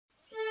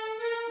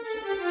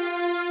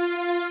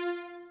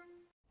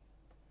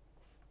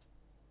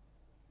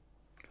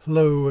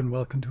Hello and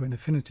welcome to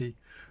Affinity.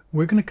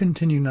 We're going to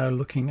continue now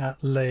looking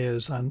at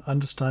layers and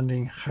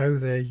understanding how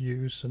they're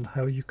used and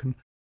how you can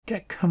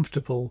get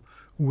comfortable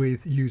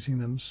with using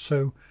them.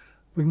 So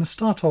we're going to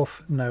start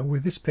off now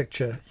with this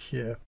picture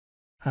here,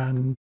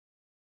 and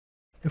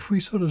if we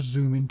sort of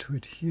zoom into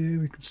it here,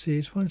 we can see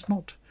it's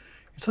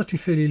actually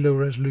fairly low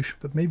resolution,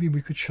 but maybe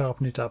we could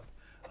sharpen it up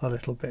a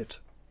little bit.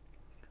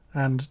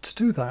 And to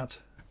do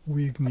that,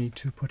 we need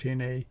to put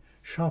in a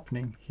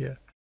sharpening here.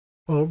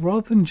 Well,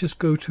 rather than just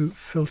go to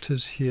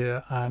filters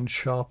here and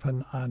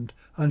sharpen and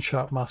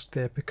unsharp mask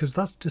there, because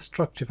that's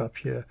destructive up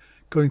here,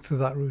 going through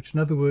that route. In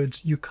other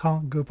words, you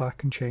can't go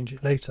back and change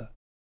it later.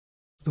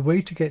 The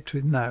way to get to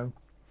it now,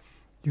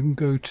 you can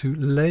go to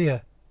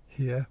layer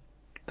here,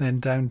 then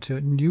down to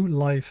new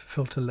live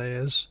filter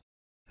layers.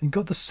 And you've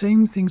got the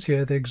same things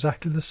here, they're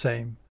exactly the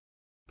same.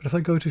 But if I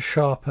go to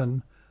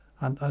sharpen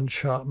and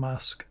unsharp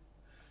mask,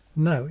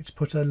 now it's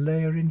put a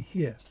layer in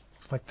here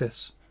like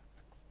this.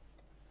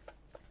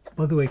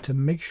 By the way, to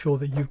make sure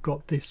that you've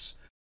got this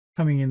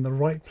coming in the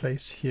right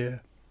place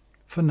here,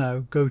 for now,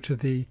 go to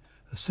the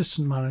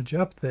Assistant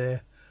Manager up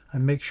there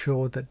and make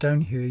sure that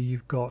down here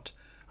you've got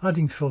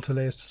adding filter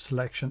layers to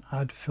selection,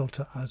 add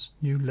filter as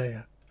new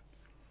layer.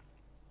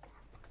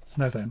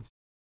 Now then,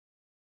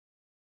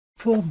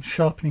 for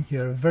sharpening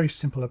here, a very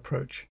simple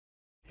approach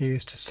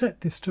is to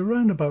set this to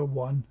around about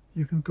 1.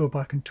 You can go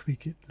back and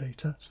tweak it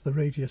later, so the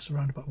radius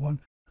around about 1, and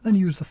then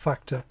use the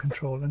factor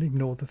control and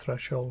ignore the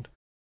threshold.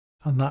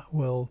 And that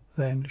will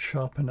then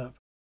sharpen up.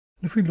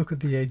 And if we look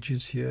at the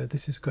edges here,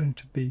 this is going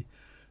to be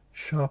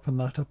sharpen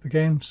that up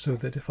again, so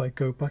that if I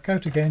go back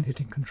out again,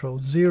 hitting Control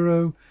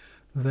 0,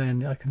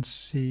 then I can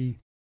see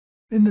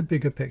in the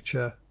bigger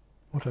picture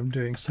what I'm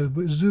doing. So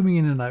zooming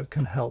in and out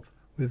can help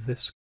with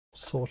this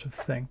sort of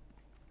thing.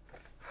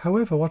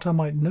 However, what I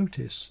might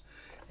notice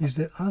is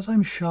that as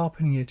I'm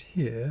sharpening it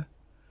here,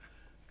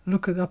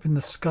 look at up in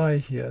the sky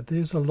here,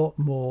 there's a lot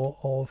more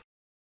of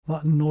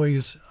that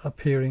noise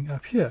appearing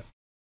up here.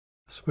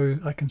 So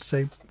I can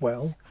say,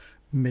 well,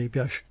 maybe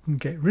I should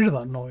get rid of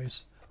that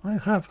noise.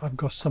 I've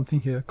got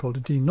something here called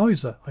a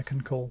denoiser I can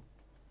call.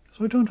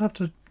 So I don't have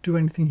to do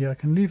anything here. I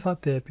can leave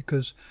that there,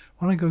 because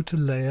when I go to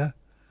layer,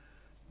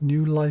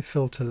 new live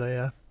filter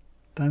layer,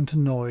 down to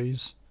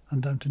noise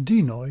and down to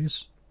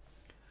denoise,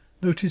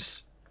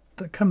 notice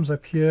that comes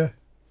up here.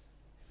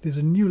 There's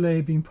a new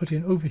layer being put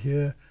in over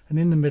here, and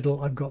in the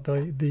middle I've got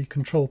the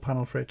control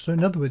panel for it. So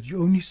in other words,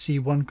 you only see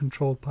one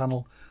control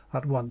panel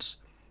at once.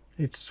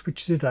 It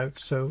switches it out.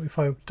 So if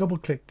I double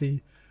click the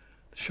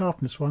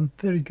sharpness one,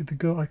 there you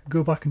go. I can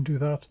go back and do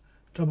that.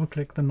 Double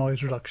click the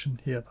noise reduction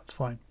here, that's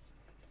fine.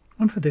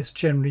 And for this,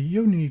 generally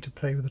you only need to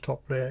play with the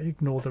top layer,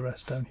 ignore the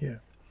rest down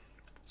here.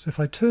 So if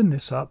I turn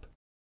this up,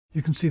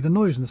 you can see the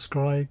noise in the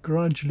sky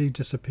gradually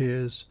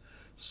disappears,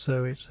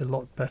 so it's a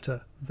lot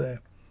better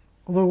there.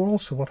 Although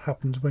also what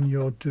happens when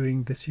you're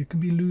doing this, you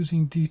can be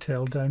losing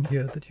detail down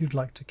here that you'd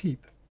like to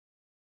keep.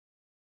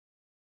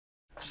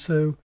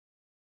 So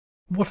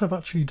what I've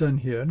actually done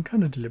here, and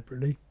kind of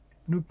deliberately,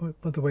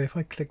 by the way, if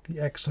I click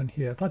the X on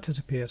here, that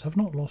disappears. I've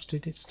not lost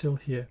it, it's still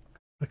here.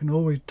 I can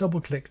always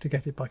double click to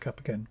get it back up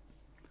again.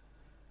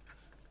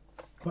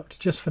 But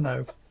just for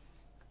now,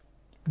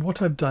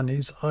 what I've done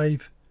is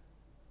I've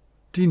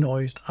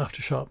denoised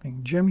after sharpening.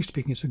 Generally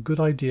speaking, it's a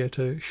good idea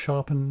to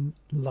sharpen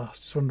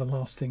last. It's one of the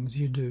last things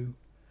you do.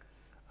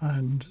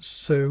 And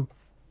so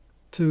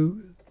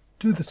to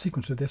do the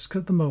sequence of this,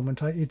 because at the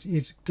moment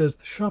it does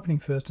the sharpening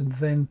first and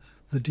then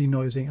the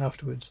denoising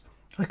afterwards.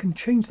 I can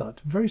change that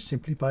very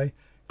simply by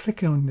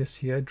clicking on this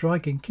here,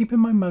 dragging, keeping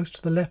my mouse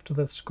to the left of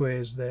the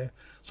squares there.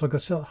 So I've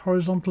got that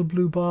horizontal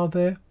blue bar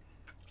there,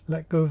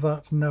 let go of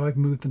that, and now I've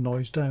moved the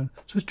noise down.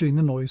 So it's doing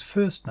the noise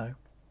first now.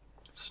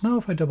 So now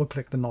if I double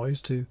click the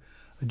noise to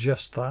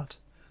adjust that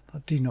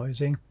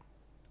denoising,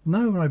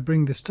 now when I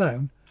bring this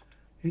down,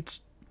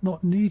 it's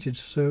not needed,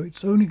 so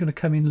it's only going to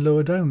come in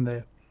lower down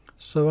there.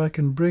 So I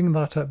can bring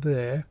that up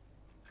there.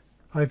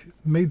 I've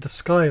made the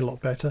sky a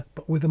lot better,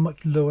 but with a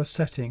much lower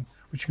setting,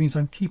 which means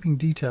I'm keeping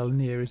detail in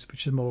the areas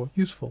which are more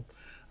useful.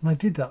 And I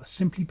did that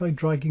simply by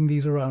dragging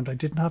these around. I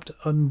didn't have to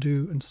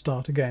undo and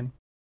start again.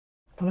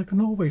 And I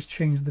can always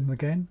change them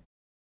again.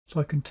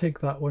 So I can take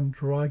that one,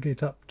 drag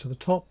it up to the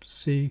top,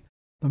 see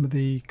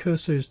the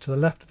cursor is to the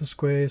left of the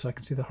squares. I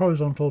can see the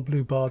horizontal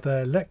blue bar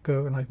there, let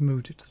go, and I've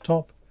moved it to the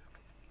top.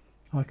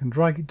 I can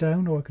drag it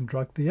down, or I can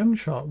drag the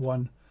unsharp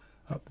one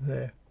up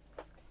there.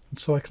 And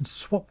so I can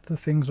swap the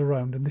things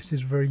around, and this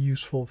is a very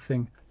useful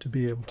thing to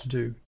be able to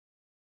do.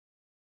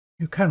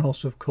 You can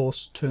also, of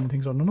course, turn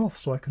things on and off.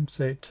 So I can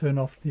say turn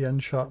off the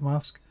unsharp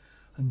mask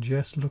and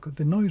just look at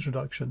the noise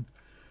reduction.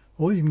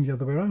 Or even the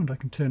other way around, I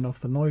can turn off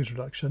the noise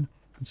reduction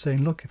and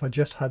saying, look, if I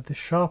just had this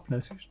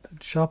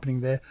sharpening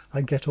there,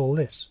 I get all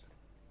this.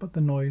 But the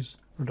noise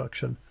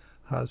reduction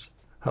has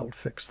helped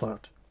fix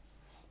that.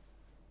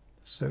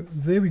 So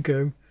there we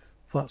go.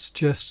 That's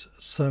just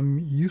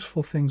some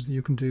useful things that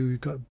you can do.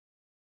 You've got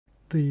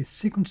the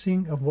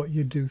sequencing of what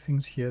you do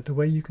things here, the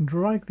way you can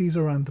drag these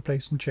around the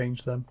place and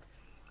change them.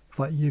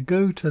 That you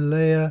go to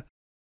layer,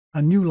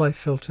 a new life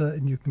filter,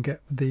 and you can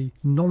get the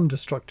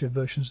non-destructive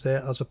versions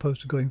there as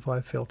opposed to going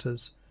via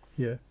filters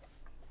here.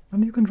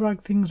 And you can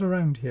drag things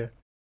around here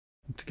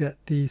to get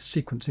the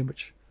sequence in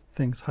which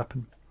things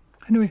happen.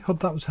 Anyway, hope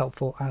that was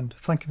helpful, and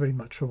thank you very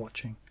much for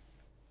watching.